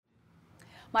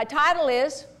My title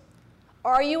is,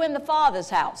 Are You in the Father's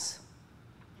House?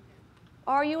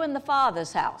 Are you in the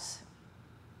Father's house?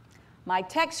 My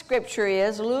text scripture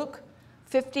is Luke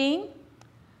 15,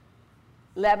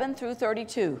 11 through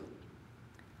 32.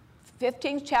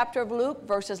 15th chapter of Luke,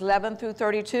 verses 11 through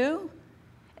 32.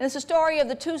 And it's the story of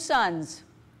the two sons.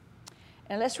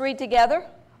 And let's read together,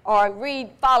 or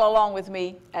follow along with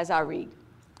me as I read.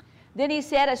 Then he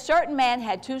said, a certain man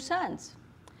had two sons.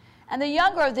 And the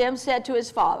younger of them said to his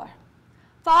father,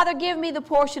 Father, give me the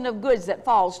portion of goods that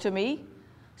falls to me.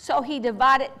 So he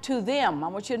divided to them. I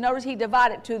want you to notice he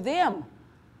divided to them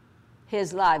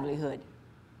his livelihood.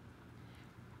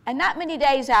 And not many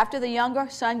days after, the younger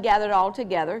son gathered all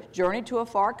together, journeyed to a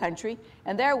far country,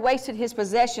 and there wasted his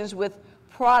possessions with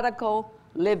prodigal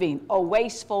living, or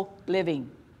wasteful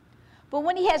living. But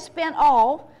when he had spent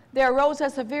all, there arose a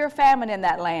severe famine in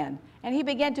that land, and he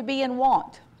began to be in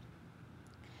want.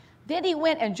 Then he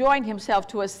went and joined himself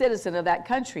to a citizen of that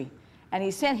country, and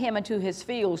he sent him into his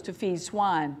fields to feed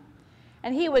swine.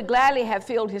 And he would gladly have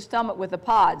filled his stomach with the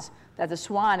pods that the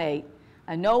swine ate,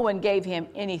 and no one gave him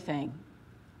anything.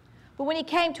 But when he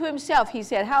came to himself, he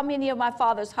said, how many of my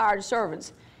father's hired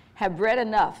servants have bread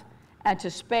enough and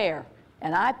to spare,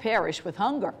 and I perish with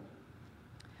hunger?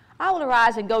 I will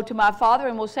arise and go to my father,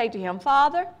 and will say to him,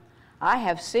 Father, I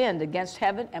have sinned against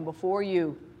heaven and before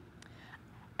you,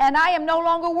 and I am no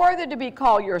longer worthy to be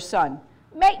called your son.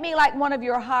 Make me like one of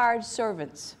your hired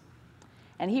servants.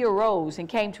 And he arose and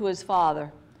came to his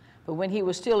father. But when he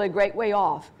was still a great way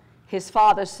off, his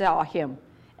father saw him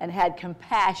and had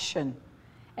compassion,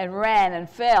 and ran and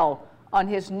fell on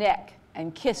his neck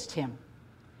and kissed him.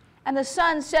 And the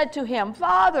son said to him,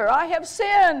 Father, I have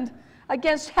sinned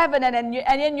against heaven and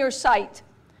in your sight,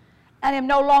 and am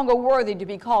no longer worthy to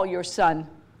be called your son.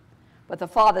 But the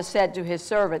father said to his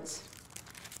servants,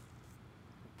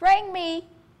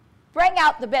 Bring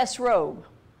out the best robe,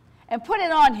 and put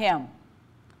it on him,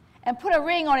 and put a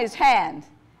ring on his hand,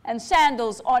 and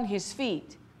sandals on his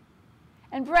feet.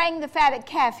 And bring the fatted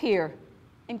calf here,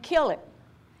 and kill it,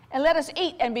 and let us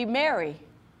eat and be merry.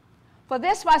 For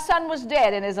this my son was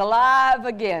dead, and is alive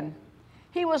again.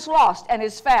 He was lost, and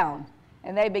is found.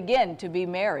 And they began to be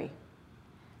merry.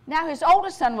 Now his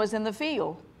oldest son was in the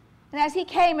field, and as he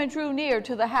came and drew near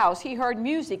to the house, he heard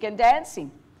music and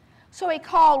dancing. So he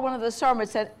called one of the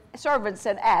servants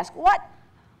and asked, what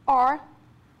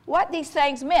these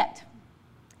things meant.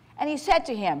 And he said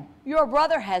to him, Your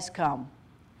brother has come,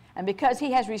 and because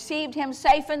he has received him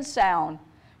safe and sound,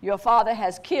 your father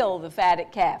has killed the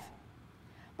fatted calf.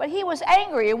 But he was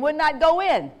angry and would not go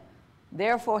in.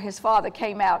 Therefore his father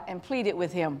came out and pleaded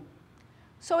with him.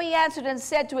 So he answered and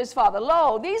said to his father,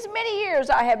 Lo, these many years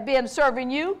I have been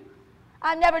serving you.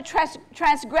 I never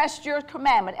transgressed your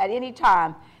commandment at any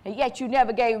time, and yet you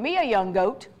never gave me a young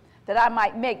goat, that I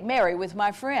might make merry with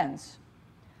my friends.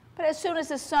 But as soon as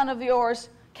the son of yours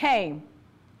came,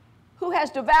 who has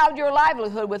devoured your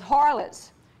livelihood with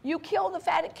harlots, you killed the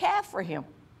fatted calf for him.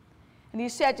 And he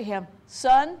said to him,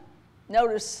 Son,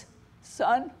 notice,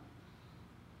 son,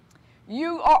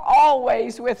 you are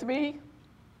always with me,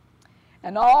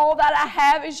 and all that I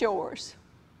have is yours.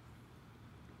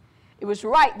 It was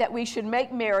right that we should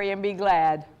make merry and be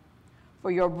glad, for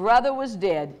your brother was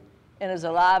dead and is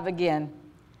alive again,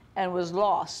 and was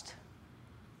lost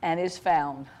and is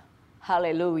found.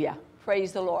 Hallelujah.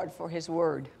 Praise the Lord for his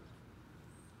word.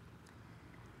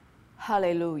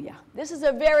 Hallelujah. This is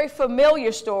a very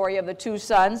familiar story of the two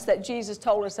sons that Jesus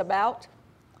told us about.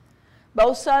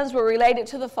 Both sons were related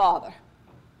to the father.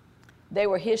 They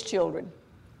were his children.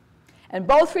 And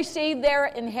both received their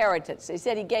inheritance. They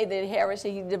said he gave the inheritance,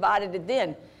 he divided it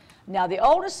then. Now the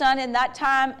oldest son in that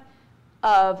time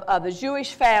of the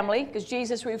Jewish family, because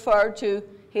Jesus referred to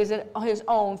his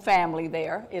own family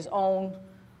there, his own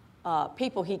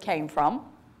people he came from,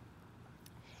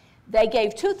 they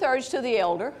gave 2/3 to the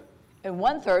elder and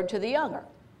 1/3 to the younger.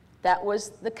 That was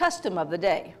the custom of the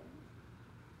day.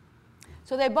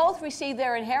 So they both received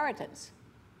their inheritance.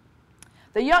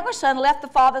 The younger son left the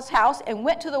father's house and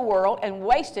went to the world and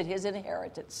wasted his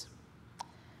inheritance.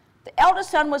 The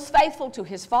eldest son was faithful to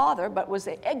his father, but was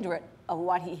ignorant of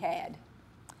what he had.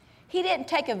 He didn't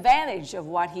take advantage of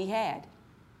what he had.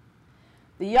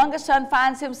 The younger son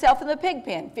finds himself in the pig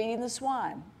pen, feeding the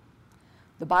swine.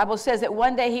 The Bible says that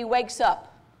one day he wakes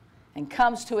up and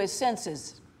comes to his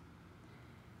senses.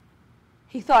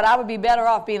 He thought, I would be better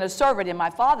off being a servant in my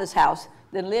father's house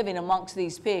than living amongst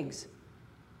these pigs.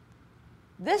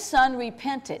 This son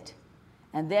repented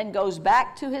and then goes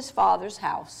back to his father's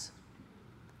house.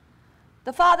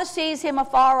 The father sees him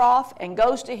afar off and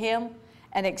goes to him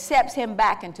and accepts him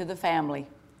back into the family,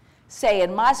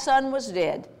 saying, My son was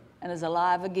dead and is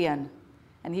alive again.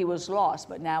 And he was lost,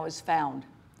 but now is found.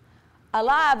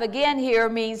 Alive again here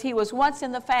means he was once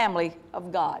in the family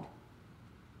of God.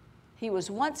 He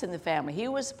was once in the family. He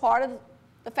was part of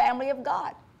the family of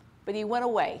God, but he went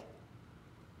away.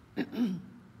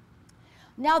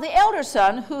 Now the elder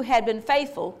son, who had been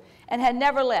faithful and had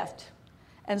never left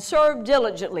and served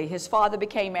diligently, his father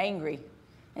became angry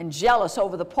and jealous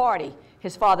over the party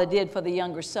his father did for the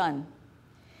younger son.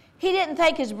 He didn't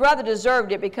think his brother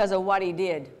deserved it because of what he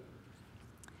did.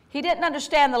 He didn't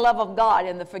understand the love of God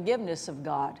and the forgiveness of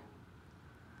God.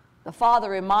 The father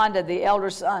reminded the elder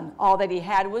son all that he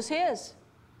had was his,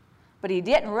 but he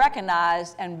didn't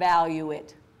recognize and value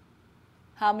it.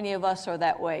 How many of us are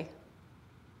that way?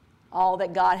 All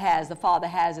that God has, the Father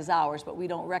has, is ours, but we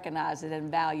don't recognize it and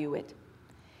value it.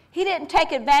 He didn't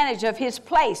take advantage of his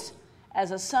place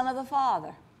as a son of the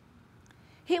Father.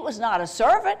 He was not a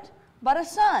servant, but a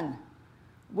son,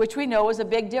 which we know is a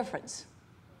big difference.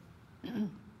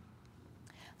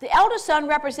 The elder son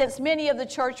represents many of the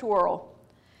church world.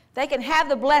 They can have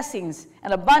the blessings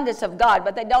and abundance of God,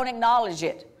 but they don't acknowledge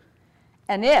it.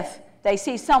 And if they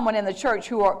see someone in the church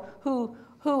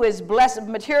who is blessed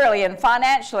materially and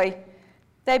financially,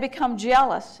 they become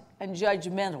jealous and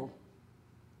judgmental.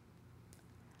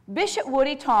 Bishop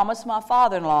Woody Thomas, my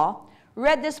father-in-law,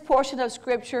 read this portion of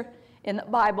Scripture in the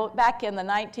Bible back in the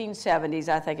 1970s,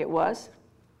 I think it was.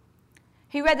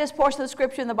 He read this portion of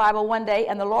Scripture in the Bible one day,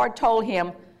 and the Lord told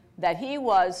him that he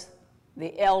was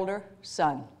the elder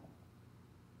son.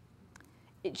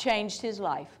 It changed his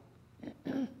life.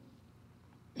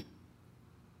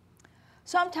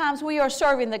 Sometimes we are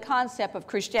serving the concept of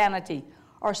Christianity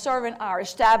or serving our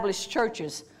established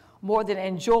churches more than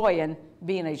enjoying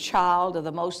being a child of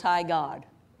the Most High God.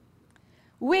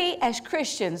 We as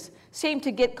Christians seem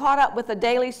to get caught up with the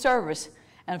daily service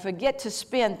and forget to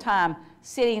spend time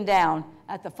sitting down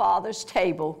at the Father's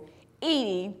table,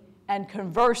 eating and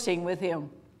conversing with Him.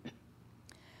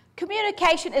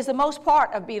 Communication is the most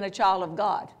part of being a child of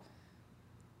God.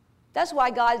 That's why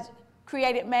God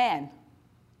created man,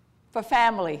 for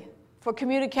family, for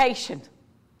communication.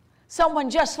 Someone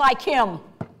just like him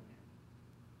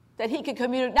that he could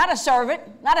communicate, not a servant,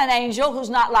 not an angel who's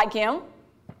not like him.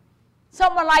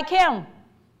 Someone like him.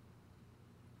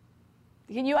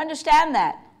 Can you understand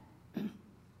that?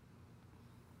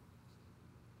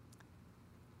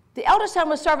 The elder son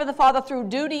was serving the father through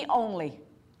duty only,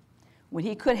 when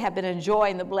he could have been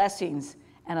enjoying the blessings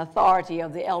and authority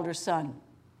of the elder son.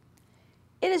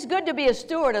 It is good to be a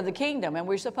steward of the kingdom, and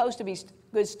we're supposed to be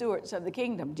good stewards of the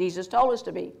kingdom. Jesus told us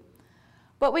to be.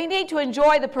 But we need to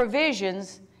enjoy the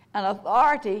provisions and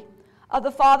authority of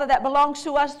the Father that belongs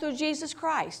to us through Jesus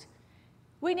Christ.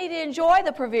 We need to enjoy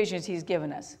the provisions He's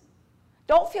given us.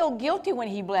 Don't feel guilty when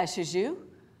He blesses you.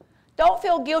 Don't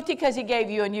feel guilty because He gave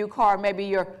you a new car. Maybe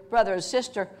your brother or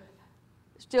sister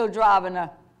still driving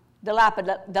a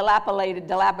dilapidated,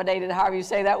 however you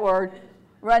say that word,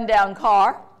 run-down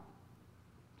car.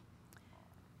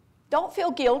 Don't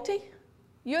feel guilty.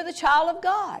 You're the child of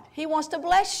God. He wants to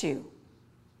bless you.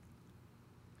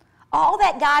 All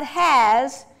that God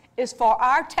has is for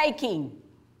our taking.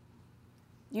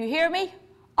 You hear me?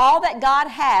 All that God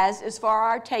has is for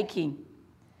our taking.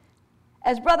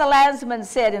 As Brother Landsman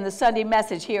said in the Sunday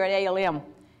message here at ALM,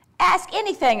 ask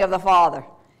anything of the Father,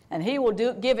 and He will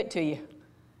give it to you.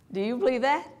 Do you believe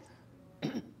that?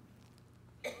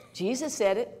 Jesus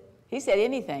said it. He said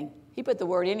anything. He put the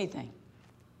word anything.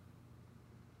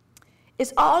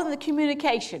 It's all in the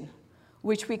communication,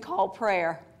 which we call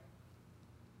prayer.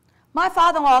 My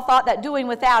father-in-law thought that doing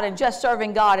without and just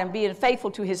serving God and being faithful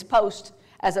to his post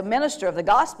as a minister of the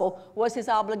gospel was his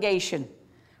obligation,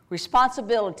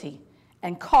 responsibility,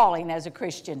 and calling as a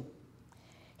Christian.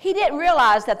 He didn't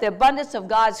realize that the abundance of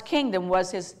God's kingdom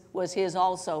was his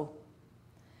also.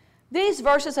 These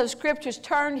verses of scriptures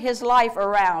turned his life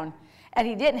around, and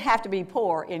he didn't have to be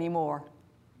poor anymore.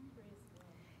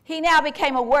 He now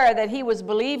became aware that he was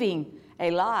believing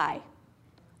a lie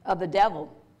of the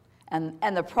devil,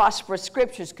 and the prosperous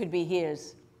scriptures could be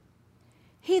his.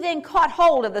 He then caught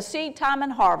hold of the seed time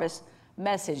and harvest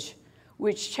message,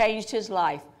 which changed his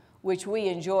life, which we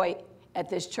enjoy at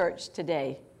this church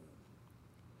today.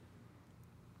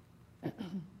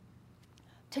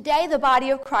 Today, the body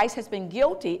of Christ has been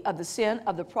guilty of the sin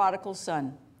of the prodigal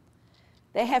son.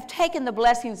 They have taken the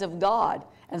blessings of God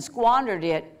and squandered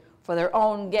it for their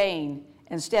own gain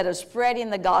instead of spreading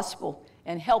the gospel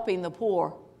and helping the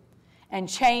poor and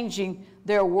changing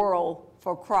their world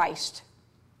for Christ.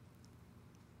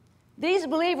 These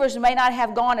believers may not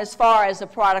have gone as far as the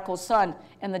prodigal son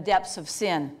in the depths of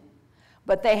sin,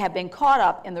 but they have been caught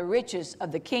up in the riches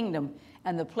of the kingdom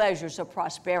and the pleasures of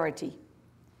prosperity.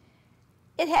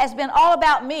 It has been all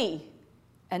about me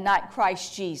and not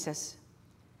Christ Jesus.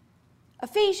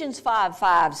 Ephesians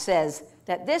 5:5 says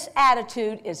that this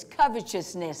attitude is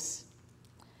covetousness.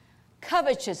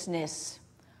 Covetousness,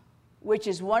 which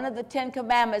is one of the 10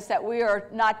 commandments that we are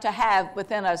not to have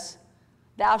within us.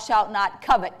 Thou shalt not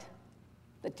covet,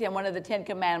 one of the 10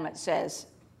 commandments says.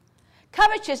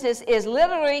 Covetousness is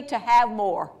literally to have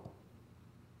more.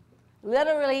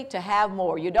 Literally to have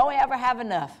more. You don't ever have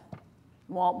enough.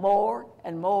 You want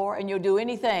more, and you'll do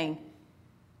anything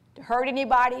to hurt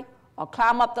anybody or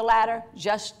climb up the ladder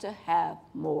just to have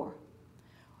more.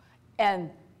 And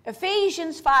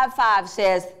Ephesians 5:5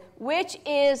 says, which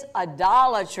is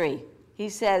idolatry. He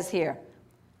says here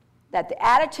that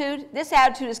this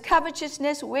attitude is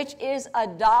covetousness, which is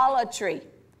idolatry.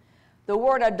 The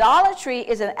word idolatry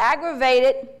is an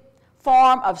aggravated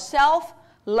form of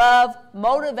self-love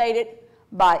motivated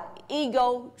by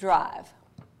ego drive.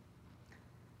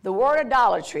 The word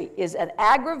idolatry is an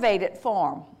aggravated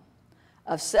form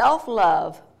of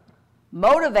self-love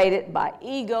motivated by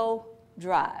ego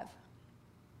drive.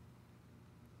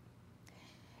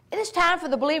 It is time for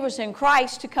the believers in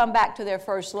Christ to come back to their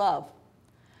first love.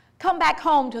 Come back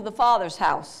home to the Father's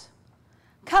house.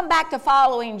 Come back to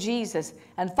following Jesus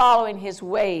and following his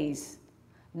ways,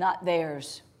 not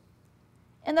theirs.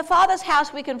 In the Father's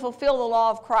house, we can fulfill the law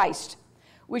of Christ,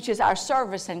 which is our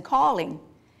service and calling,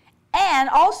 and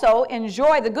also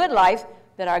enjoy the good life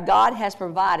that our God has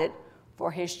provided for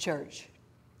his church.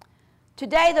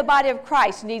 Today, the body of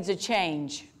Christ needs a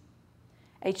change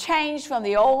from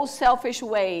the old selfish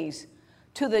ways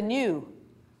to the new,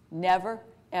 never,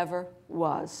 ever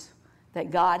was,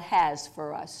 that God has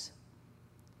for us.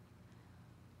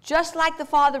 Just like the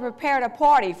Father prepared a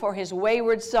party for his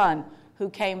wayward son who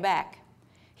came back,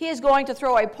 he is going to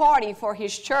throw a party for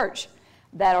his church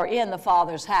that are in the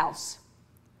Father's house.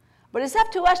 But it's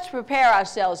up to us to prepare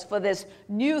ourselves for this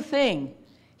new thing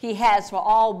he has for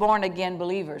all born-again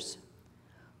believers.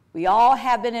 We all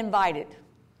have been invited,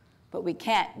 but we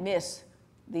can't miss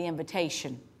the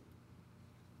invitation.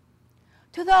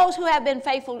 To those who have been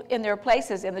faithful in their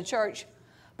places in the church,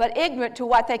 but ignorant to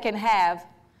what they can have,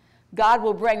 God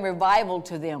will bring revival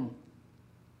to them.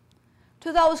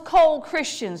 To those cold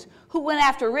Christians who went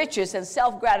after riches and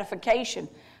self-gratification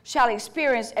shall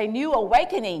experience a new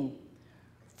awakening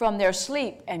from their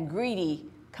sleep and greedy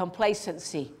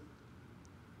complacency.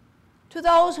 To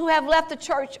those who have left the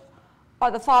church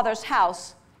or the Father's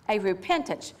house, a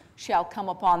repentance shall come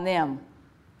upon them.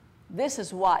 This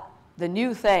is what the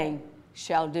new thing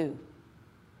shall do.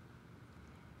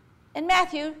 In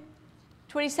Matthew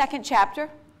 22nd chapter,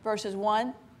 verses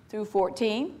 1 through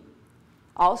 14,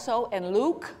 also in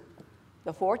Luke,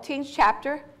 the 14th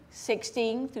chapter,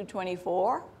 16 through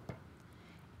 24,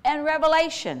 and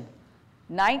Revelation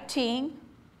 19,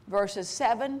 verses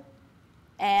 7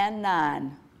 and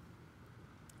 9.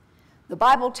 The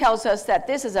Bible tells us that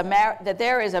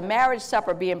there is a marriage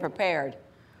supper being prepared,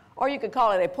 or you could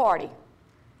call it a party,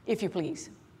 if you please.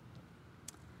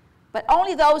 But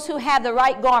only those who have the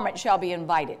right garment shall be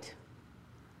invited.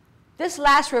 This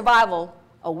last revival,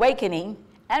 awakening,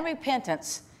 and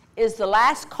repentance is the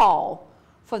last call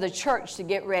for the church to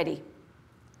get ready.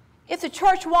 If the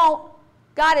church won't,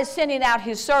 God is sending out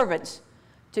his servants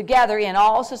to gather in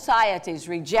all societies,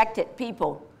 rejected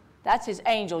people. That's his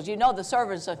angels. You know the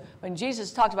servants, when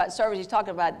Jesus talks about servants, he's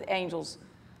talking about the angels.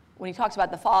 When he talks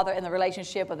about the Father and the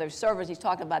relationship of their servants, he's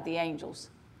talking about the angels.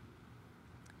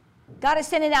 God is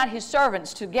sending out his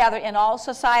servants to gather in all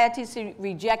societies,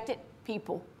 rejected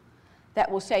people that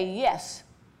will say yes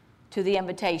to the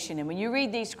invitation. And when you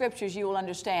read these scriptures, you will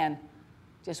understand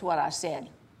just what I said.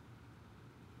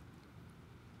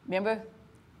 Remember,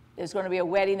 there was going to be a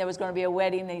wedding,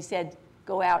 and he said,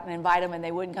 go out and invite them, and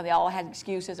they wouldn't come. They all had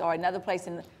excuses. Or another place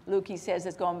in Luke, he says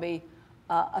there's going to be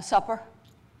a supper,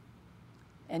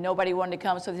 and nobody wanted to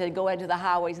come, so they said, go into the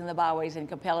highways and the byways and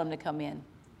compel them to come in.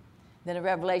 Then in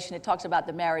Revelation, it talks about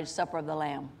the marriage supper of the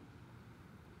Lamb.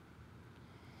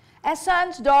 As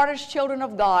sons, daughters, children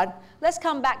of God, let's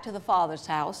come back to the Father's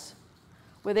house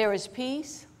where there is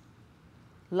peace,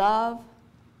 love,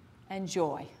 and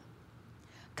joy.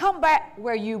 Come back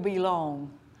where you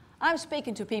belong. I'm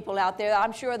speaking to people out there,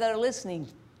 I'm sure, that are listening.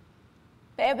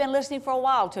 They have been listening for a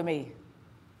while to me.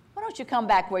 Why don't you come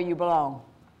back where you belong?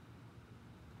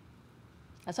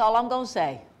 That's all I'm going to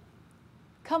say.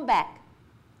 Come back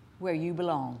where you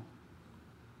belong.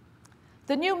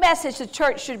 The new message the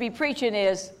church should be preaching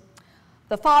is,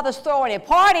 the Father's throwing a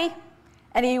party,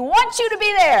 and he wants you to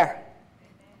be there.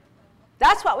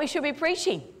 That's what we should be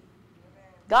preaching.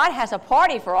 God has a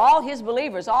party for all his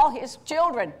believers, all his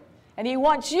children. And he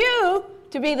wants you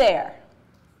to be there.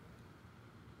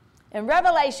 In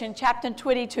Revelation chapter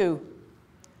 22,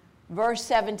 verse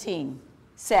 17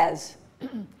 says,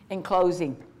 in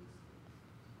closing,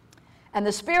 and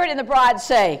the Spirit and the bride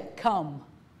say, come.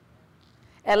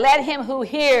 And let him who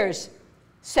hears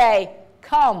say,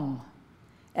 come.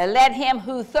 And let him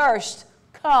who thirsts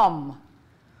come.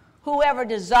 Whoever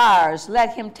desires,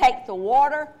 let him take the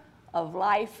water of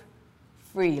life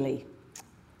freely.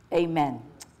 Amen.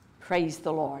 Praise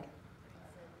the Lord.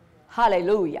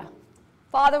 Hallelujah.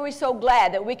 Father, we're so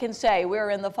glad that we can say we're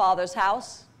in the Father's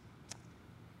house.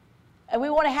 And we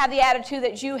want to have the attitude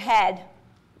that you had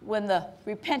when the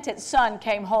repentant son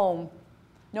came home.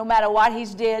 No matter what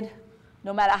he's did,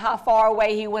 no matter how far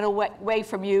away he went away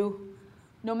from you,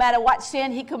 no matter what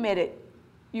sin he committed,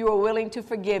 you were willing to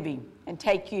forgive him and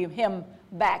take him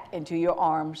back into your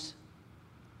arms.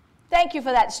 Thank you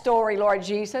for that story, Lord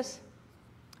Jesus.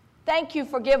 Thank you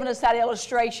for giving us that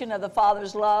illustration of the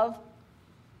Father's love.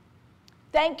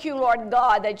 Thank you, Lord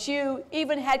God, that you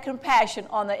even had compassion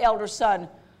on the elder son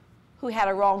who had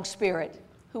a wrong spirit,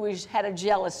 who had a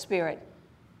jealous spirit,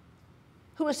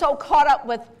 who was so caught up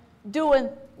with doing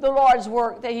the Lord's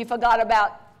work that he forgot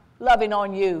about loving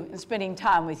on you and spending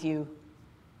time with you.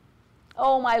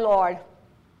 Oh, my Lord,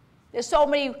 there's so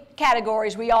many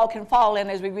categories we all can fall in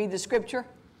as we read the Scripture,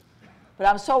 but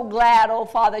I'm so glad, oh,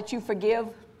 Father, that you forgive.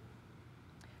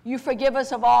 You forgive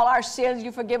us of all our sins.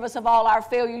 You forgive us of all our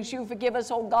failures. You forgive us,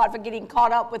 oh God, for getting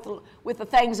caught up with the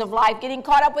things of life, getting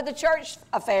caught up with the church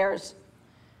affairs,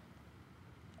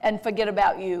 and forget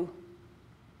about you.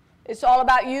 It's all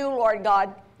about you, Lord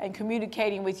God, and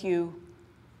communicating with you.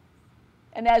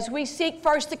 And as we seek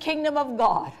first the kingdom of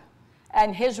God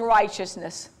and his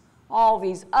righteousness, all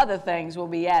these other things will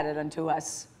be added unto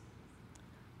us.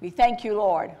 We thank you,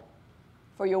 Lord,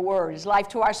 for your word. It's life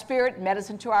to our spirit,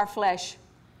 medicine to our flesh.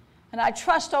 And I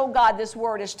trust, oh God, this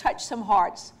word has touched some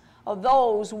hearts of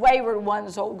those wayward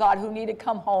ones, oh God, who need to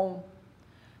come home.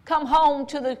 Come home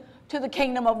to the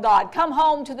kingdom of God. Come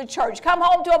home to the church. Come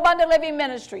home to Abundant Living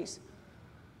Ministries.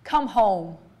 Come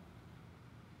home.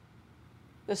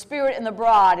 The Spirit and the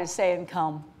bride is saying,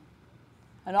 come.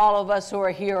 And all of us who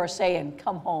are here are saying,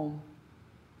 come home.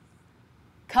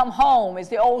 Come home, as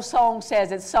the old song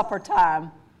says, it's supper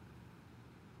time.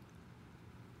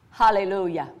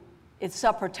 Hallelujah. It's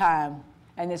supper time,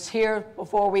 and it's here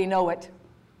before we know it.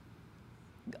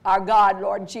 Our God,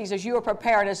 Lord Jesus, you are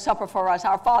preparing a supper for us.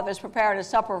 Our Father is preparing a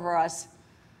supper for us.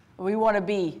 We want to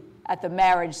be at the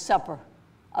marriage supper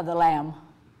of the Lamb.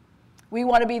 We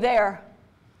want to be there,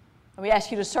 and we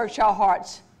ask you to search our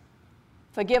hearts.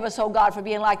 Forgive us, oh God, for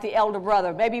being like the elder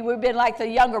brother. Maybe we've been like the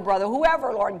younger brother,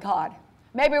 whoever, Lord God.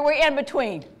 Maybe we're in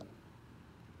between.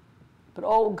 But,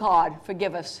 oh God,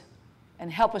 forgive us.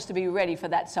 And help us to be ready for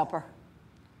that supper,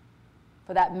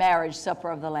 for that marriage supper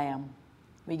of the Lamb.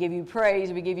 We give you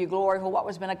praise, we give you glory for what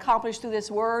has been accomplished through this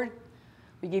word.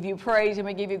 We give you praise and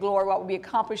we give you glory for what will be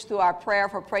accomplished through our prayer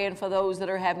for praying for those that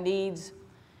have needs.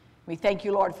 We thank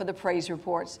you, Lord, for the praise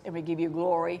reports, and we give you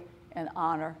glory and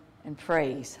honor and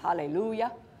praise.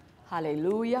 Hallelujah,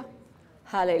 hallelujah,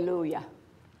 hallelujah.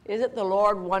 Isn't the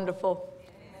Lord wonderful?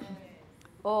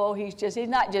 Oh, he's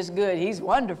not just good, he's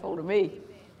wonderful to me.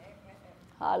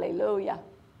 Hallelujah.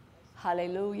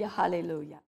 Hallelujah. Hallelujah.